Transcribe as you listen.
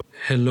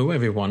Hello,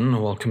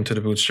 everyone. Welcome to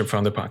the Bootstrap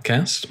Founder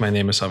Podcast. My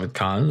name is Arvid,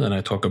 and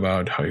I talk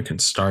about how you can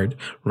start,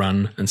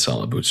 run, and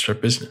sell a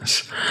bootstrap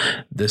business.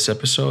 This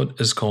episode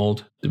is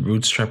called The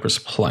Bootstrapper's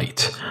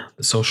Plight,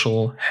 the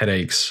social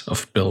headaches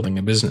of building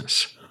a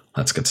business.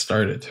 Let's get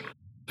started.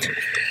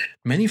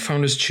 Many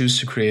founders choose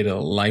to create a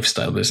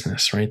lifestyle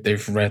business, right?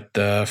 They've read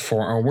the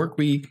 4-Hour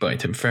Workweek by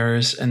Tim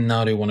Ferriss, and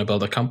now they want to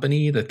build a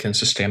company that can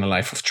sustain a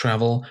life of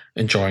travel,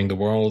 enjoying the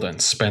world,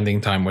 and spending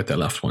time with their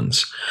loved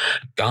ones.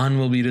 Gone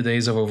will be the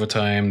days of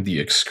overtime, the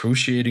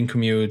excruciating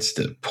commutes,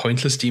 the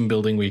pointless team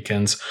building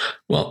weekends.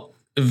 Well,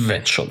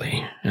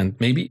 eventually, and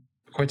maybe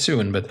quite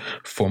soon, but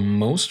for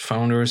most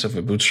founders of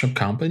a bootstrap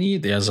company,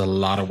 there's a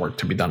lot of work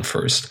to be done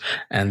first,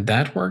 and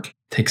that work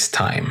takes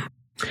time.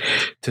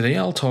 Today,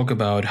 I'll talk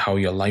about how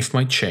your life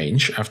might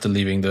change after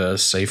leaving the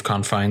safe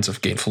confines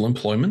of gainful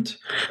employment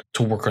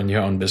to work on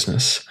your own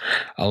business.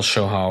 I'll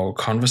show how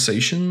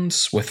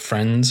conversations with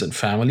friends and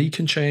family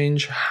can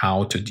change,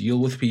 how to deal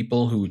with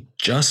people who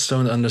just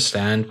don't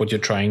understand what you're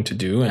trying to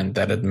do and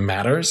that it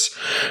matters,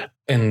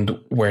 and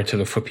where to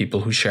look for people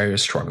who share your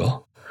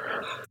struggle.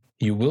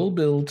 You will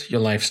build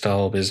your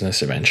lifestyle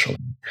business eventually.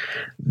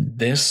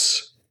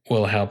 This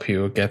will help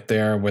you get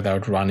there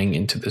without running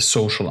into the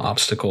social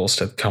obstacles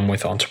that come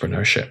with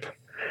entrepreneurship.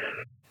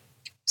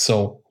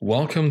 So,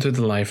 welcome to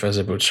the life as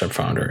a bootstrap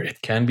founder.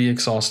 It can be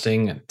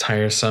exhausting and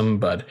tiresome,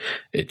 but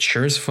it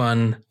sure is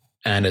fun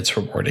and it's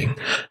rewarding.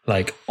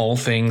 Like all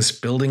things,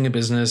 building a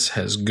business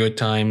has good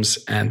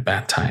times and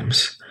bad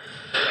times.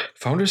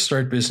 Founders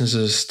start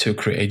businesses to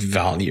create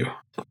value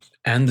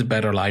and a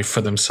better life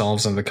for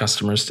themselves and the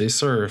customers they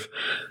serve.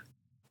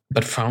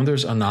 But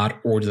founders are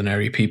not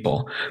ordinary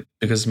people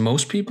because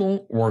most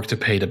people work to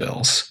pay the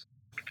bills.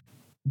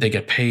 They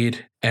get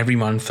paid every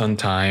month on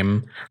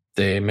time.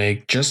 They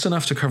make just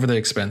enough to cover their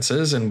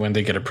expenses. And when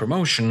they get a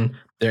promotion,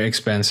 their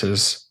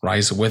expenses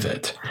rise with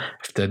it.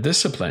 If they're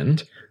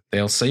disciplined,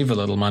 they'll save a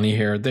little money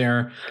here or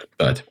there,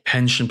 but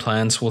pension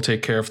plans will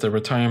take care of their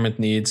retirement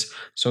needs.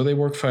 So they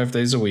work 5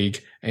 days a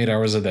week, 8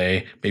 hours a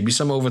day, maybe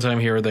some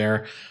overtime here or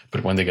there.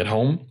 But when they get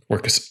home,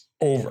 work is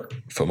over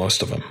for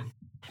most of them.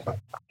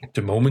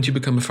 The moment you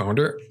become a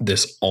founder,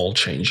 this all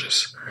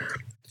changes.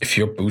 If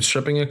you're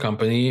bootstrapping a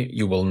company,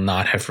 you will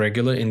not have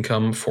regular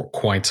income for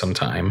quite some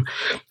time.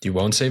 You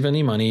won't save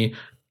any money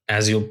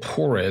as you'll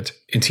pour it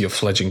into your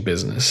fledgling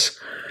business.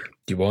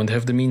 You won't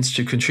have the means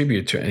to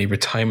contribute to any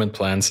retirement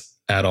plans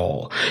at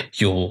all.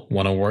 You'll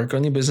want to work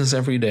on your business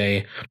every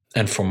day.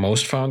 And for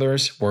most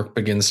founders, work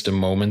begins the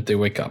moment they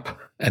wake up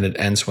and it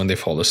ends when they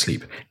fall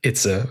asleep.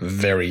 It's a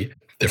very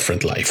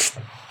different life.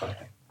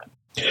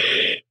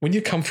 When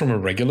you come from a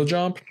regular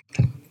job,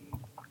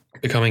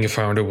 becoming a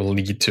founder will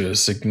lead to a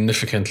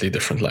significantly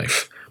different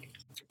life.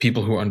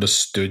 People who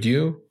understood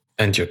you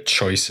and your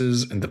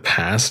choices in the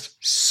past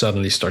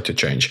suddenly start to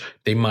change.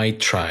 They might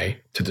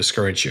try to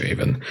discourage you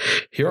even.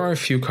 Here are a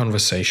few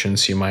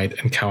conversations you might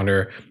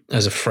encounter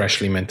as a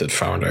freshly minted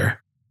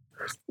founder.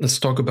 Let's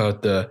talk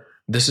about the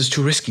 "this is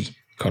too risky"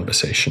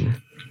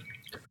 conversation.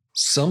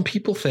 Some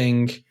people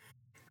think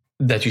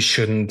that you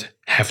shouldn't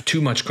have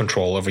too much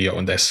control over your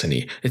own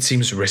destiny. It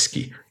seems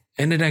risky.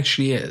 And it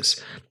actually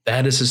is.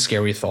 That is a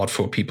scary thought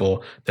for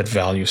people that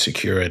value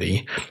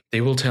security.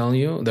 They will tell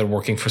you that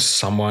working for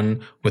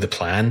someone with a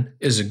plan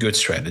is a good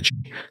strategy.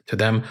 To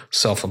them,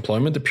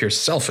 self-employment appears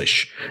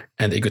selfish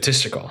and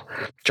egotistical.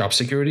 Job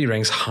security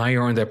ranks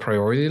higher on their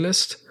priority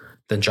list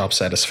than job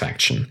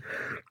satisfaction.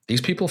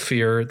 These people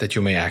fear that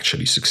you may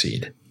actually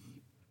succeed.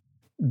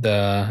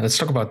 Let's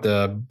talk about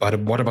but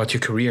what about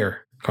your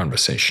career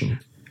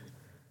conversation.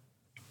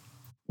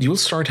 You'll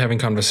start having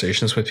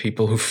conversations with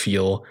people who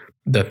feel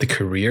that the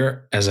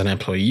career as an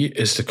employee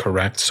is the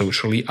correct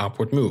socially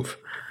upward move.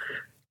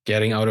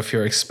 Getting out of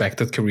your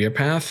expected career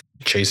path,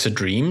 chase a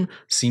dream,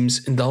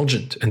 seems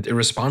indulgent and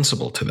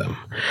irresponsible to them.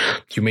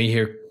 You may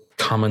hear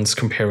comments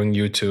comparing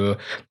you to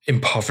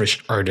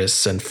impoverished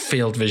artists and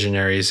failed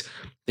visionaries.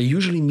 They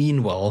usually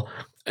mean well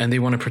and they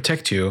want to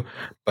protect you,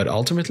 but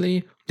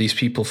ultimately, these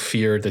people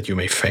fear that you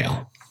may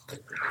fail.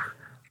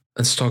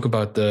 Let's talk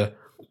about the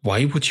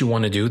 "why would you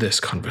want to do this"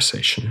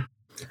 conversation.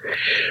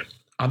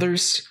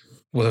 Others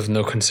will have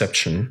no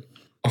conception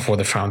of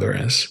what a founder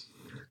is.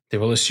 They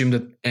will assume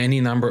that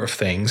any number of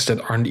things that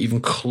aren't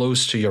even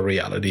close to your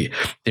reality.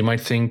 They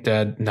might think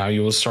that now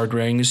you will start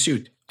wearing a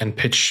suit and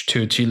pitch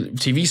to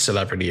TV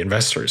celebrity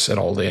investors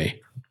all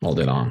day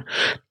long.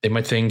 They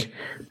might think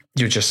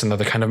you're just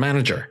another kind of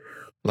manager,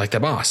 like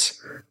the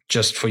boss,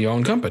 just for your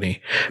own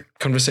company.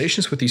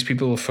 Conversations with these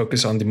people will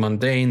focus on the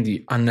mundane,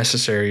 the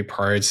unnecessary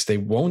parts. They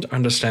won't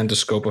understand the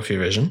scope of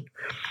your vision,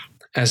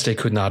 as they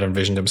could not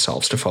envision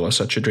themselves to follow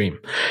such a dream.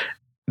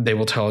 They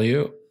will tell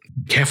you,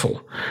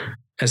 careful,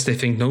 as they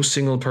think no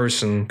single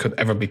person could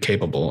ever be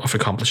capable of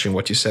accomplishing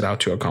what you set out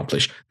to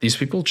accomplish. These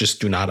people just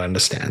do not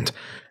understand.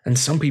 And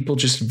some people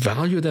just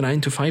value the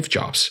 9-to-5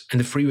 jobs and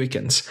the free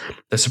weekends.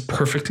 That's a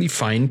perfectly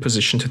fine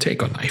position to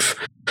take on life.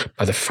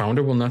 But the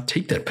founder will not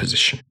take that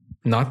position.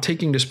 not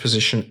taking this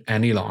position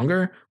any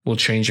longer will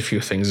change a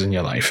few things in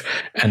your life.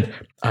 And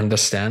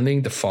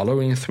understanding the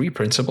following 3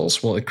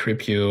 principles will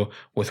equip you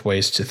with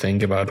ways to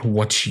think about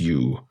what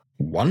you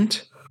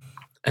want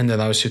and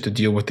allows you to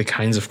deal with the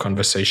kinds of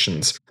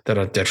conversations that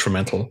are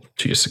detrimental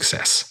to your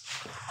success.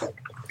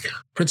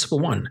 Principle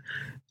 1,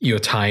 your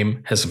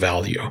time has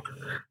value.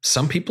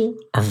 Some people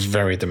are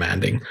very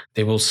demanding.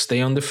 They will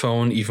stay on the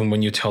phone even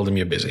when you tell them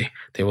you're busy.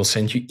 They will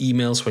send you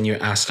emails when you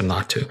ask them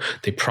not to.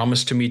 They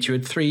promise to meet you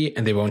at 3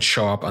 and they won't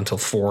show up until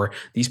 4.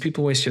 These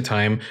people waste your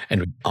time,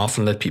 and we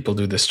often let people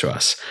do this to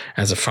us.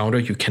 As a founder,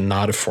 you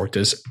cannot afford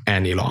this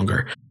any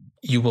longer.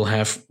 You will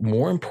have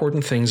more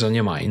important things on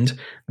your mind.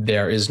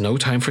 There is no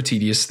time for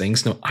tedious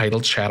things, no idle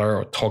chatter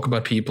or talk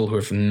about people who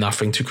have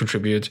nothing to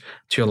contribute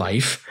to your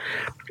life.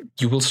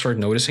 You will start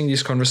noticing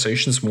these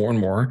conversations more and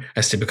more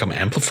as they become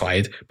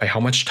amplified by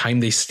how much time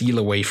they steal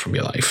away from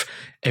your life.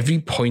 Every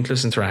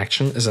pointless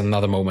interaction is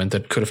another moment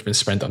that could have been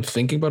spent on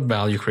thinking about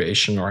value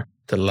creation or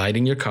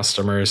delighting your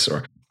customers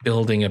or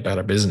building a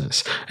better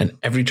business. And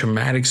every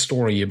dramatic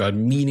story about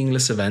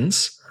meaningless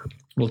events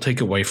will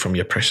take away from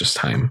your precious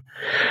time.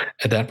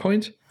 At that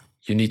point,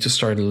 you need to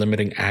start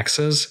limiting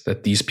access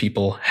that these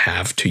people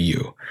have to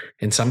you.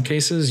 In some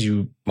cases,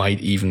 you might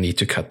even need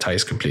to cut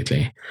ties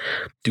completely.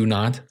 Do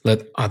not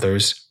let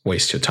others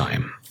waste your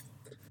time.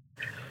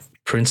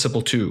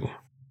 Principle 2,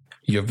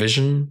 your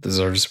vision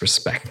deserves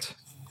respect.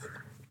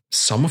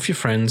 Some of your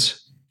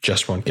friends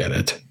just won't get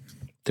it.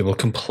 They will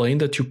complain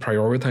that you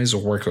prioritize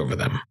work over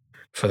them.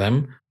 For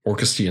them,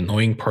 work is the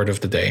annoying part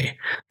of the day.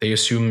 They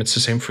assume it's the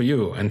same for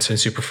you, and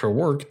since you prefer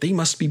work, they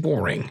must be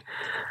boring.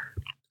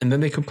 And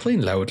then they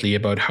complain loudly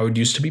about how it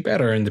used to be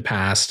better in the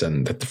past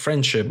and that the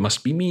friendship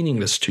must be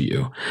meaningless to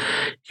you.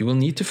 You will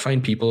need to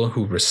find people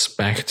who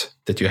respect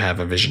that you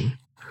have a vision.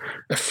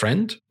 A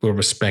friend will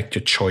respect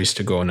your choice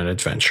to go on an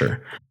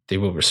adventure. They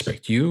will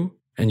respect you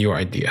and your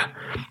idea.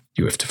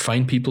 You have to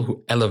find people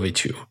who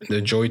elevate you and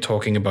enjoy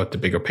talking about the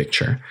bigger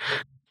picture.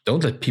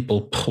 Don't let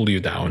people pull you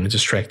down and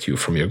distract you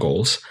from your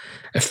goals.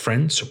 A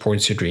friend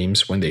supports your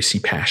dreams when they see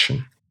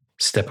passion.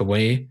 Step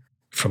away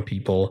from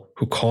people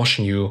who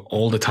caution you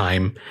all the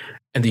time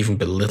and even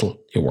belittle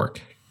your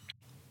work.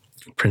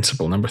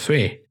 Principle number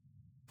 3,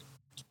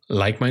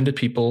 like-minded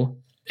people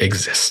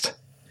exist.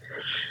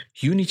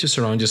 You need to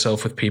surround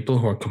yourself with people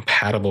who are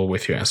compatible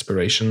with your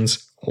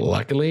aspirations.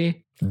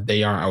 Luckily,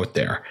 they are out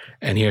there,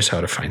 and here's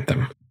how to find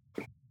them.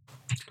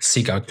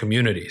 Seek out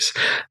communities.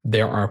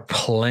 There are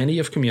plenty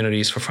of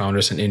communities for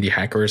founders and indie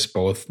hackers,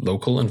 both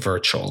local and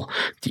virtual.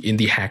 The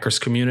indie hackers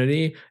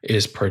community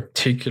is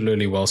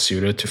particularly well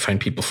suited to find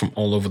people from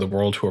all over the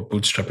world who are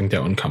bootstrapping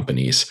their own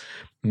companies.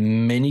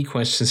 Many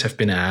questions have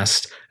been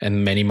asked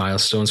and many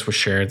milestones were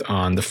shared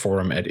on the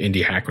forum at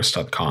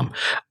indiehackers.com.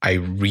 I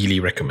really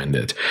recommend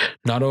it.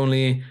 Not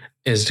only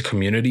is the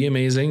community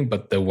amazing,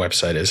 but the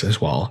website is as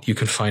well. You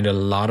can find a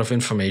lot of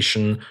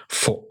information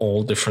for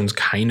all different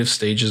kind of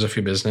stages of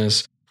your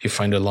business. You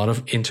find a lot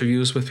of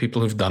interviews with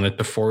people who've done it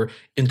before,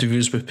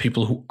 interviews with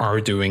people who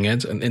are doing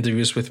it, and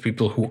interviews with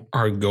people who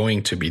are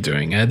going to be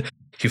doing it.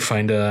 You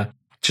find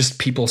just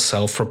people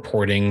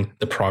self-reporting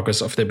the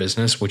progress of their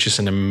business, which is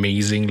an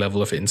amazing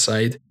level of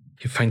insight.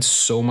 You find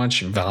so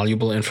much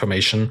valuable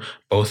information,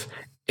 both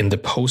in the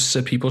posts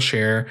that people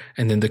share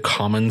and in the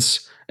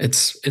comments.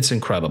 It's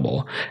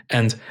incredible.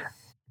 And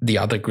the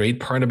other great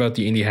part about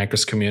the Indie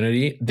Hackers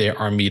community, there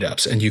are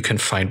meetups, and you can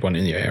find one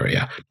in your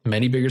area.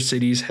 Many bigger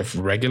cities have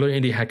regular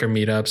Indie Hacker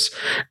meetups,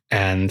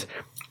 and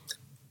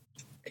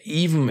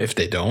even if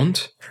they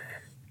don't,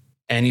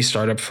 any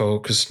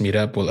startup-focused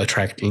meetup will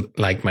attract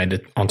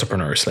like-minded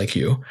entrepreneurs like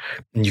you.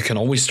 And you can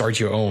always start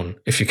your own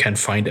if you can't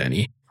find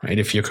any, right?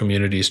 If your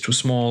community is too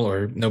small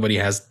or nobody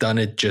has done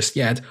it just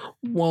yet,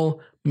 well,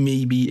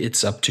 maybe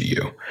it's up to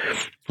you,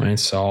 right?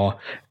 So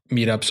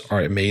meetups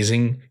are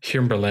amazing.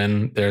 Here in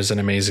Berlin, there's an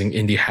amazing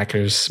Indie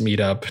Hackers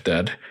meetup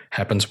that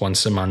happens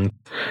once a month.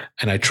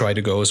 And I try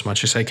to go as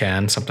much as I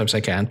can. Sometimes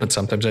I can't, but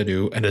sometimes I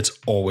do. And it's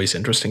always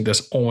interesting.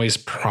 There's always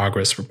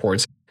progress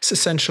reports. It's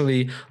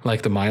essentially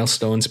like the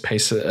milestones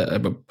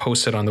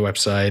posted on the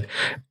website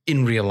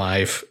in real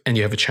life. And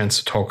you have a chance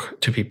to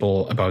talk to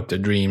people about their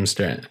dreams,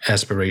 their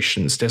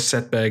aspirations, their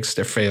setbacks,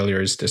 their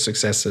failures, their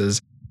successes.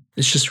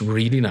 It's just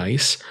really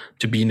nice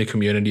to be in a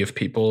community of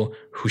people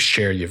who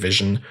share your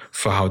vision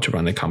for how to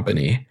run a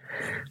company.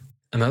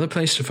 Another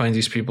place to find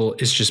these people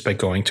is just by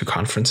going to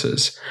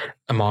conferences.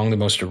 Among the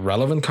most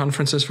relevant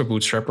conferences for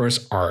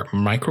bootstrappers are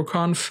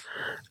MicroConf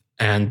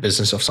and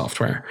Business of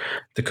Software.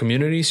 The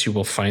communities you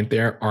will find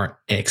there are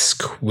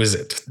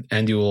exquisite,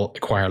 and you will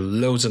acquire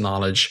loads of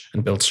knowledge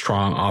and build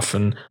strong,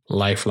 often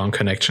lifelong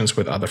connections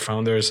with other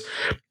founders.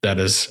 That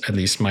is at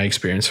least my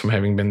experience from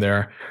having been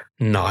there.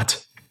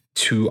 Not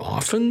too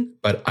often,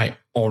 but I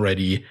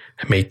already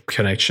made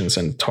connections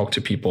and talked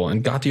to people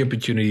and got the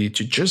opportunity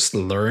to just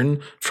learn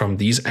from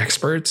these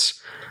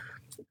experts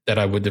that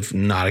I would have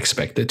not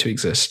expected to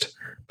exist.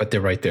 But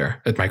they're right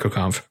there at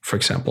MicroConf, for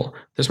example.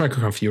 There's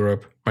MicroConf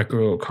Europe,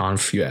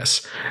 MicroConf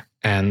US,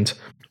 and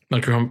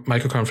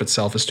MicroConf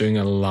itself is doing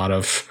a lot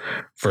of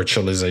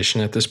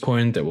virtualization at this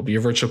point. There will be a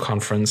virtual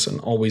conference, an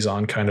always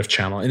on kind of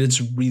channel. And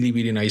it's really,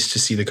 really nice to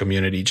see the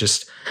community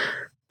just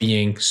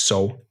being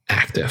so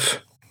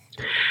active.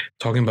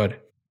 Talking about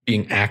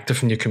being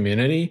active in your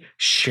community,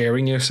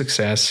 sharing your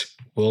success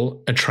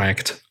will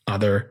attract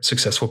other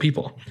successful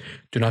people.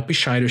 Do not be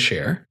shy to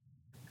share.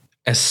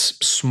 As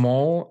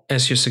small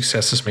as your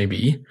successes may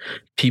be,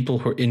 people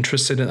who are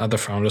interested in other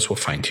founders will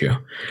find you.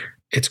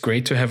 It's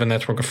great to have a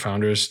network of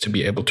founders to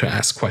be able to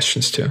ask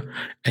questions to.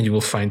 And you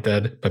will find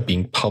that by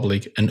being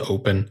public and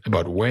open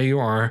about where you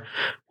are,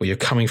 where you're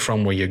coming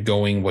from, where you're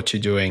going, what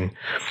you're doing.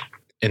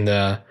 In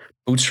the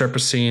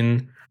Bootstrapper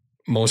scene,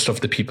 most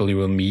of the people you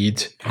will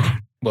meet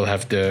will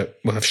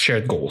have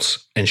shared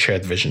goals and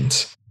shared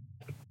visions.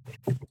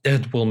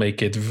 That will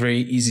make it very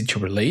easy to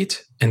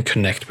relate and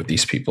connect with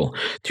these people.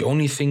 The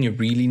only thing you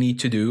really need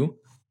to do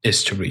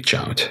is to reach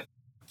out.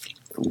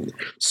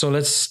 So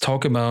let's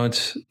talk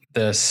about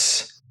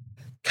this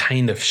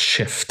kind of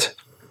shift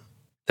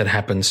that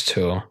happens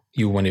to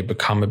you when you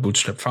become a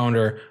Bootstrap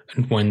founder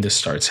and when this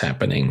starts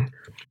happening.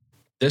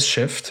 This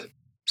shift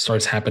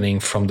starts happening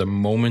from the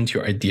moment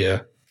your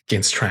idea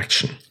gains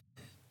traction.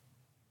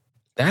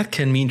 That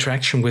can mean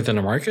traction within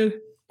a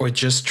market or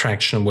just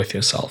traction with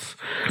yourself.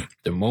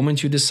 The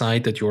moment you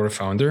decide that you're a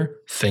founder,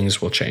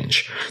 things will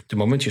change. The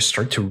moment you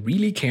start to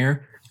really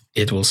care,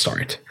 it will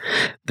start.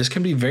 This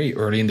can be very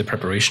early in the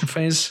preparation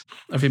phase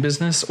of your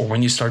business, or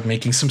when you start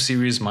making some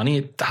serious money.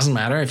 It doesn't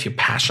matter if you're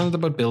passionate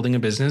about building a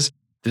business,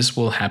 this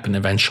will happen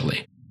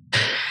eventually.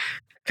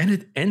 And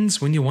it ends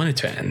when you want it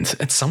to end.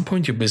 At some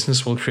point, your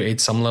business will create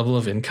some level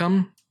of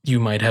income. You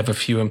might have a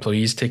few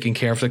employees taking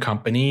care of the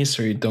company,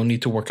 so you don't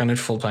need to work on it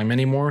full time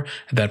anymore.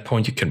 At that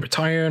point, you can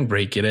retire and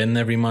break it in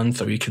every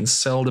month, or you can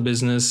sell the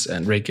business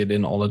and break it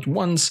in all at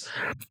once.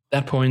 At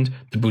that point,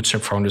 the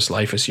Bootstrap founder's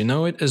life as you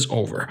know it is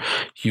over.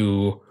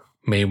 You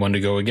may want to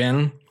go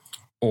again,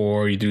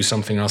 or you do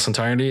something else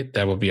entirely.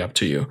 That will be up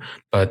to you.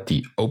 But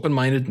the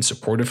open-minded and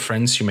supportive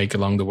friends you make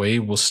along the way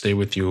will stay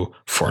with you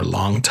for a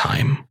long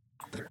time.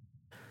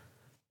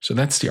 So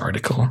that's the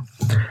article.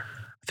 I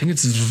think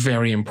it's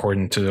very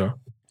important to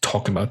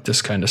talk about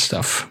this kind of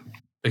stuff,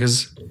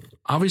 because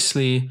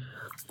obviously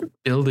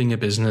building a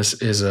business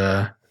is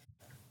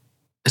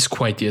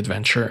quite the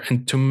adventure,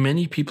 and to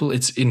many people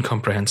it's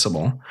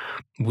incomprehensible.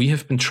 We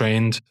have been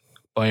trained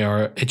by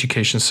our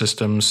education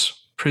systems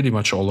pretty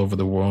much all over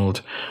the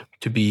world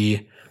to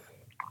be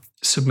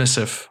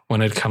submissive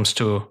when it comes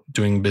to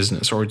doing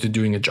business or to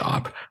doing a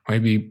job,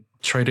 right? We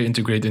try to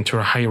integrate into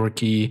a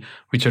hierarchy.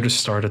 We try to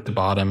start at the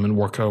bottom and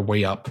work our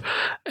way up,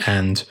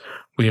 and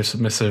we are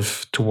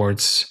submissive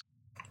towards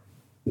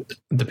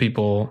the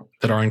people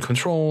that are in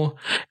control.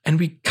 And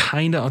we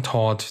kind of are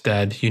taught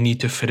that you need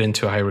to fit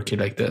into a hierarchy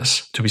like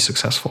this to be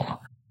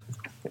successful.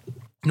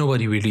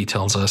 Nobody really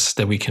tells us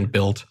that we can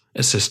build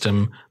a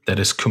system that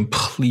is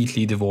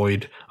completely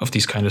devoid of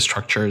these kind of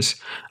structures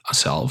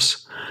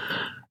ourselves.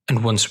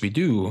 And once we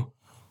do,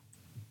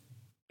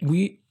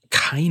 we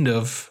kind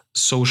of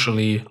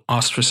socially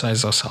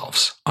ostracize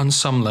ourselves on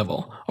some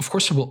level. Of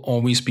course, there will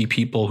always be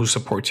people who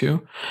support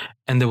you,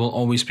 and there will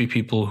always be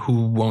people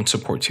who won't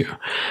support you.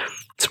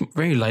 It's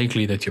very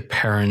likely that your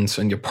parents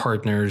and your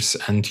partners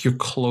and your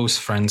close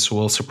friends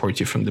will support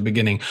you from the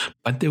beginning,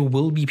 but there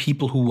will be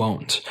people who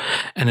won't.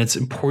 And it's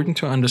important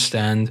to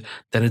understand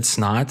that it's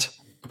not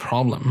a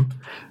problem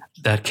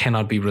that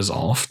cannot be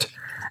resolved.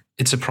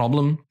 It's a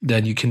problem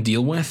that you can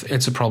deal with.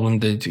 It's a problem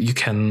that you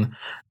can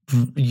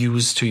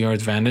use to your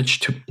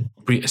advantage to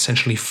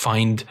essentially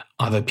find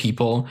other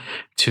people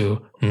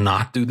to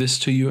not do this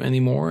to you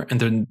anymore. And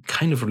the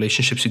kind of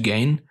relationships you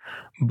gain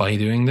by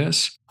doing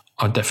this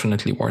are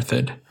definitely worth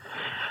it.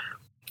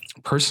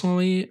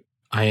 Personally,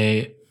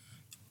 I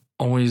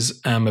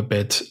always am a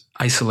bit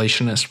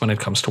isolationist when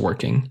it comes to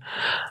working.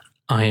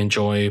 I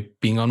enjoy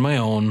being on my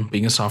own,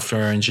 being a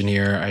software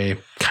engineer. I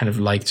kind of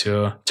like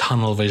to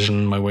tunnel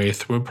vision my way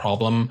through a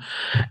problem.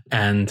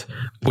 And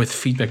with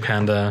Feedback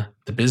Panda,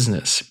 the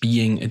business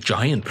being a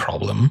giant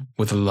problem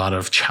with a lot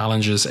of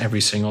challenges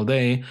every single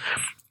day,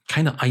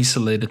 kind of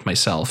isolated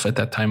myself at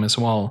that time as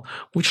well,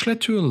 which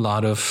led to a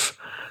lot of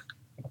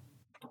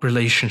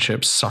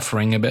relationships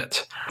suffering a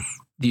bit.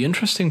 The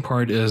interesting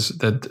part is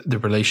that the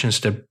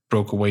relations that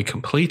broke away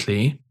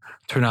completely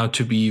turned out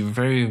to be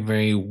very,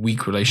 very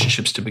weak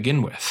relationships to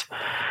begin with.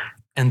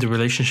 And the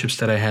relationships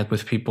that I had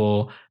with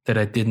people that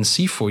I didn't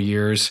see for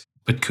years,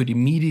 but could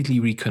immediately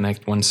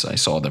reconnect once I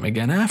saw them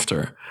again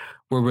after,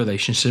 were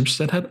relationships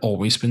that had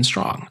always been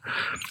strong.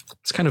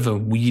 It's kind of a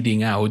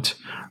weeding out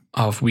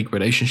of weak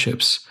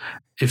relationships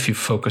if you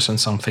focus on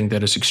something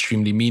that is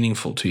extremely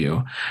meaningful to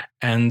you.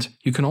 And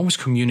you can always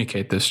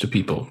communicate this to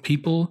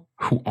people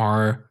who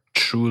are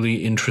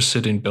truly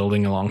interested in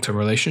building a long-term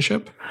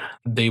relationship.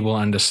 They will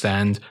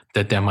understand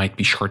that there might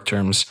be short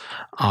terms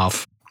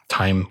of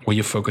time where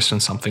you're focused on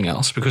something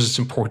else because it's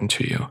important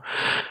to you.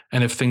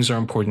 And if things are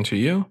important to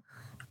you,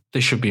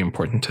 they should be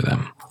important to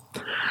them.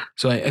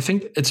 So I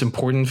think it's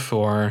important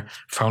for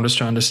founders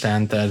to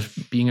understand that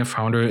being a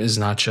founder is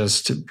not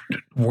just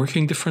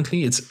working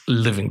differently, it's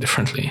living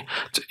differently.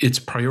 It's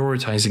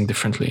prioritizing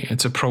differently.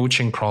 It's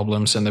approaching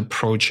problems and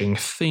approaching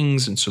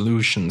things and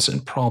solutions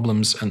and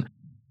problems and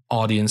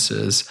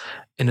audiences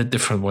in a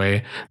different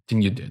way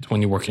than you did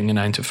when you're working a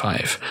 9 to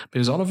 5.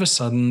 Because all of a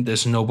sudden,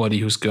 there's nobody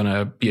who's going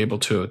to be able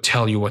to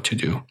tell you what to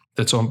do.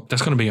 That's going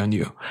to be on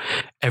you.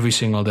 Every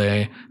single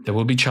day, there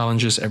will be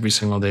challenges. Every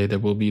single day, there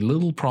will be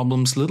little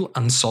problems, little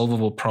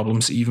unsolvable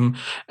problems even.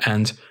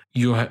 And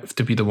you'll have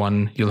to be the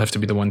one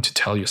to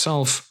tell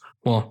yourself,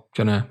 well,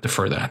 gonna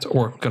defer that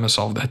or gonna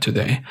solve that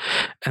today.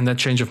 And that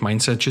change of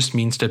mindset just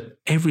means that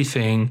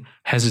everything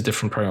has a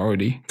different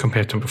priority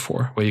compared to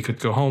before, where you could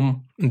go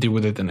home and deal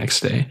with it the next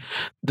day.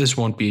 This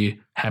won't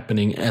be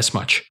happening as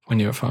much when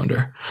you're a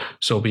founder.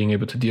 So being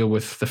able to deal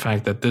with the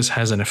fact that this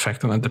has an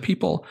effect on other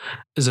people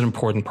is an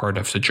important part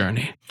of the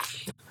journey.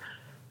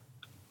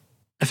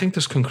 I think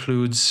this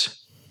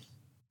concludes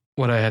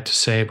what I had to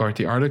say about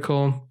the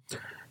article.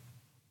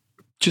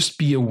 Just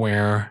be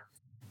aware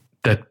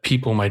that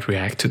people might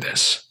react to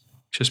this.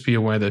 Just be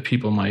aware that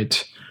people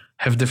might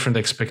have different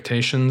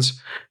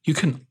expectations. You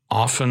can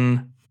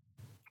often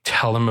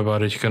tell them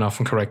about it. You can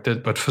often correct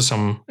it, but for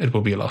some, it will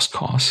be a lost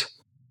cause.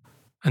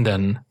 And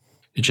then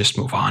you just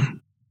move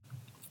on.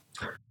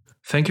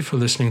 Thank you for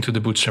listening to the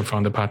Bootstrap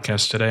Founder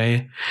podcast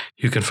today.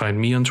 You can find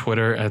me on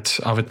Twitter at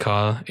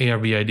ArvidKahl,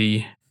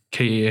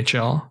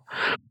 ARVIDKAHL.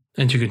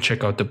 And you can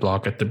check out the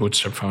blog at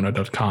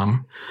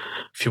thebootstrapfounder.com.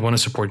 If you want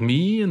to support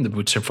me and the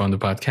Bootstrap Founder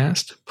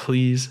podcast,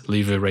 please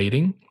leave a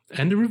rating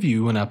and a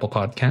review on Apple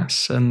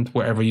Podcasts and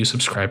wherever you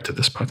subscribe to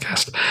this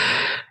podcast.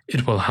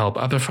 It will help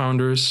other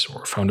founders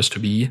or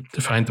founders-to-be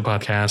to find the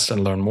podcast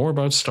and learn more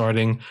about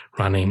starting,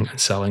 running, and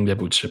selling their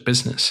Bootstrap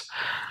business.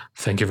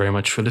 Thank you very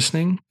much for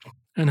listening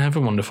and have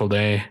a wonderful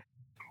day.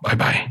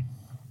 Bye-bye.